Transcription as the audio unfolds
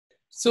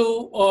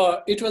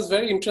So it was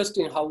very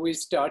interesting how we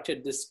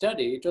started this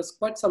study. It was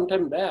quite some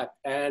time back,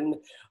 and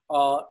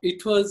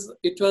it was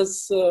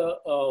because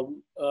of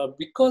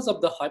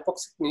the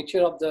hypoxic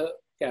nature of the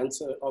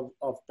cancer of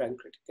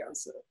pancreatic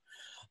cancer.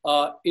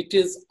 It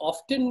is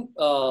often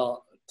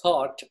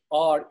thought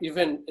or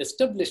even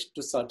established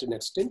to a certain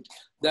extent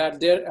that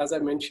there, as I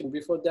mentioned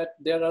before, that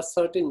there are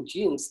certain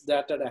genes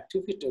that are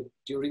activated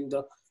during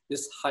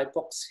this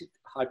hypoxic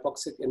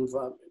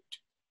environment.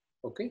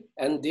 Okay,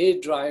 and they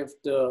drive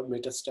the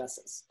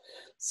metastasis.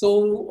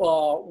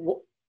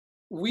 So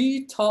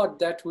we thought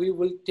that we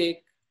will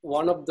take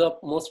one of the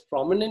most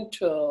prominent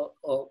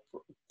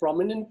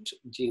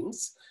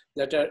genes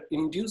that are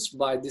induced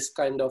by this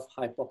kind of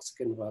hypoxic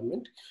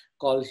environment,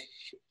 called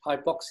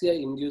hypoxia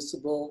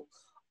inducible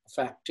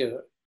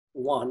factor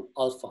 1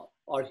 alpha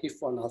or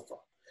HIF1 alpha.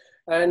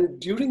 And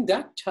during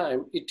that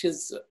time, it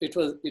used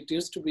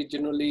to be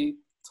generally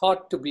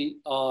thought to be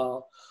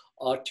a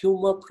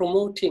tumor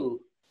promoting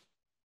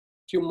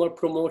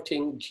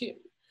gene.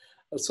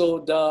 So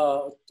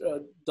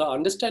the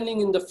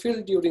understanding in the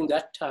field during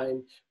that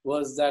time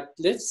was that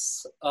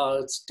let's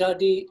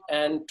study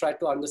and try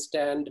to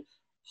understand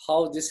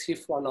how this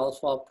HIF1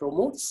 alpha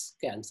promotes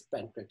cancer,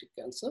 pancreatic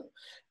cancer.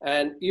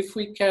 And if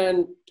we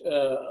can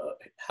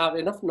have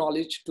enough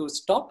knowledge to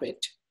stop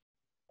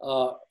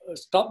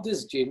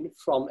this gene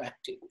from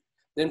acting,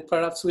 then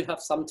perhaps we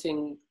have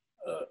something,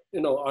 a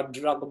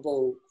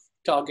druggable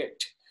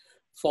target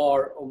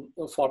for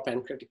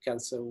pancreatic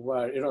cancer,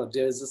 where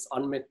there is this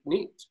unmet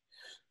need.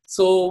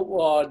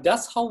 So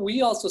that's how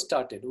we also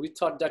started. We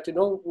thought that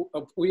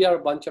we are a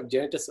bunch of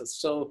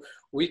geneticists, so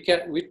we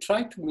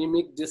try to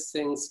mimic these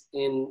things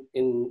in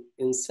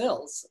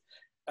cells.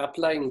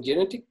 Applying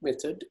genetic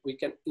method, we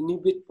can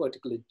inhibit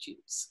particular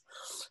genes.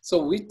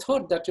 So we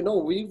thought that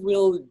we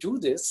will do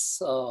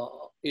this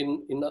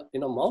in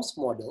a mouse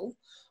model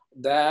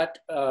that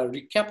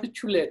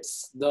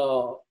recapitulates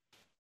the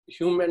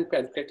human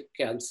pancreatic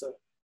cancer.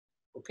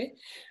 Okay,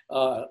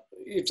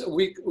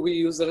 we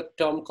use a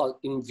term called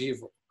in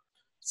vivo.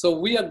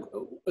 So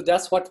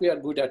that's what we are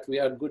good at. We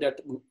are good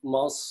at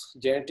mouse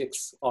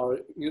genetics, or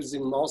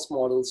using mouse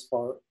models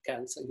for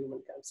cancer,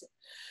 human cancer.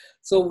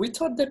 So we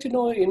thought that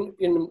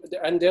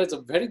and there's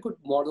a very good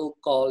model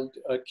called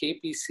a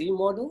KPC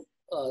model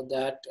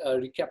that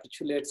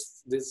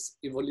recapitulates this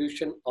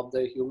evolution of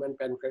the human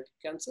pancreatic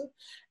cancer.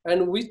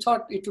 And we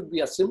thought it would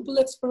be a simple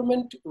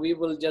experiment. We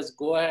will just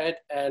go ahead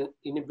and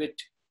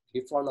inhibit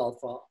HIF1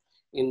 alpha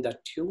in the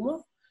tumor,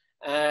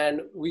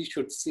 and we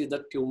should see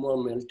the tumor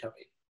melt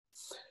away.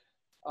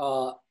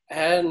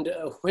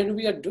 When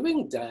we are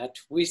doing that,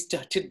 we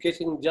started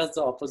getting just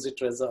the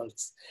opposite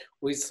results.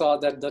 We saw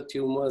that the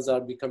tumors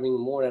are becoming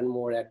more and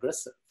more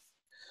aggressive.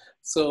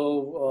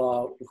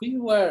 So we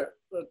were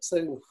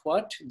saying,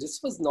 what?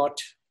 This was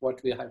not what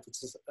we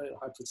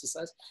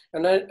hypothesized.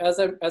 And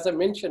as I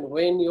mentioned,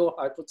 when your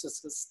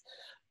hypothesis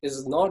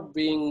is not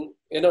being,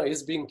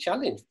 is being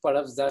challenged,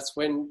 perhaps that's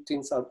when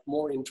things are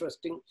more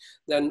interesting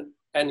than,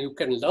 and you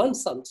can learn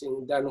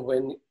something than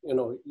when,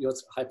 your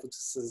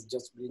hypothesis is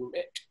just being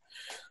met.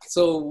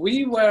 So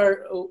we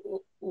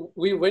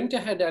went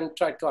ahead and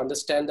tried to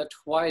understand that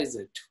why is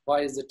it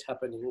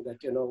happening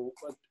that,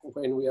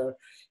 when we are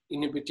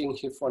inhibiting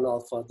HIF1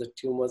 alpha, the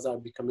tumors are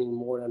becoming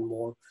more and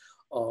more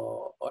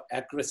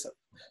aggressive.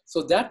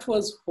 So that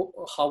was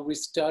how we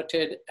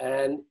started,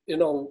 and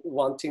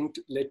one thing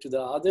led to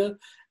the other.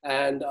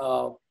 And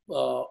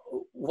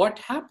what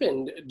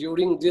happened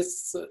during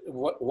this,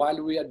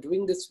 while we are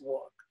doing this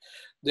work,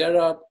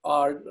 there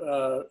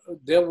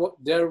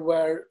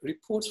were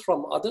reports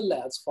from other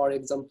labs, for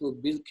example,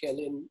 Bill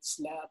Kellen's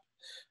lab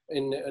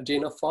in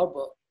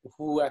Dana-Farber,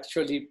 who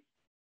actually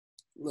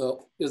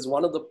is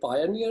one of the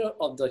pioneers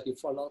of the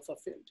HIF1 alpha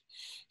field.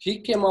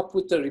 He came up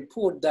with a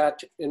report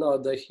that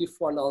the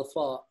HIF1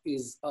 alpha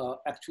is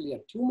actually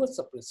a tumor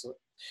suppressor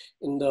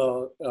in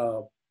the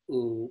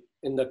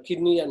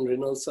kidney and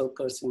renal cell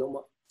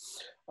carcinoma.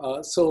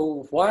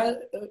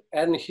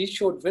 And he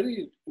showed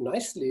very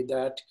nicely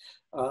that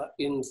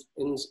in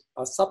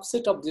a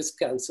subset of these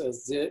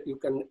cancers, you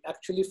can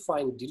actually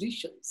find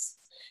deletions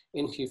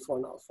in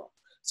HIF1 alpha.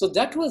 So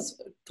that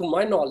was, to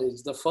my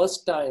knowledge, the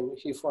first time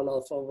HIF1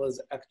 alpha was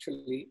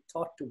actually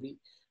thought to be,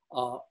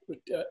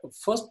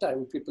 first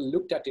time people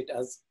looked at it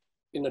as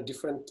in a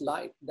different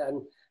light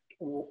than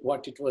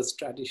what it was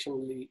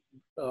traditionally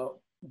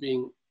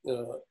being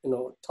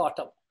thought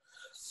of.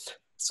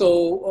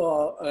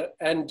 So,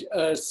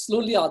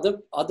 slowly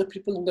other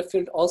people in the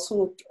field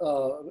also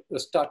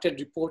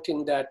started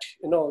reporting that,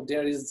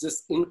 there is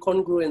this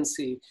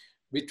incongruency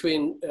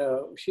between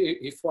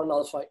HIF1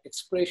 alpha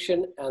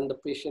expression and the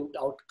patient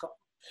outcome.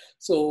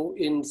 So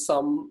in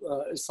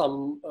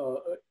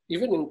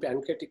even in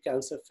pancreatic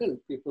cancer field,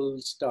 people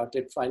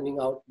started finding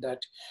out that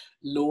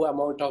low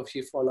amount of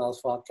HIF1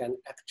 alpha can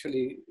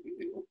actually,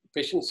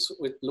 patients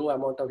with low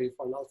amount of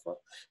HIF1 alpha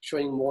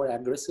showing more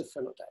aggressive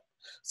phenotype.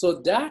 So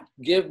that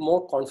gave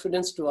more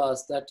confidence to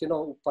us that,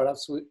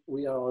 perhaps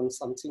we are on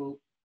something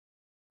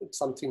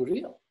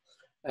real.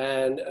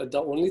 And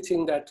the only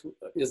thing that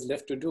is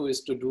left to do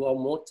is to do a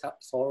more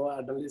thorough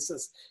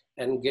analysis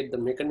and get the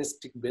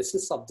mechanistic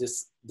basis of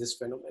this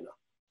phenomena.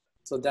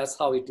 So that's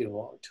how it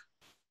evolved.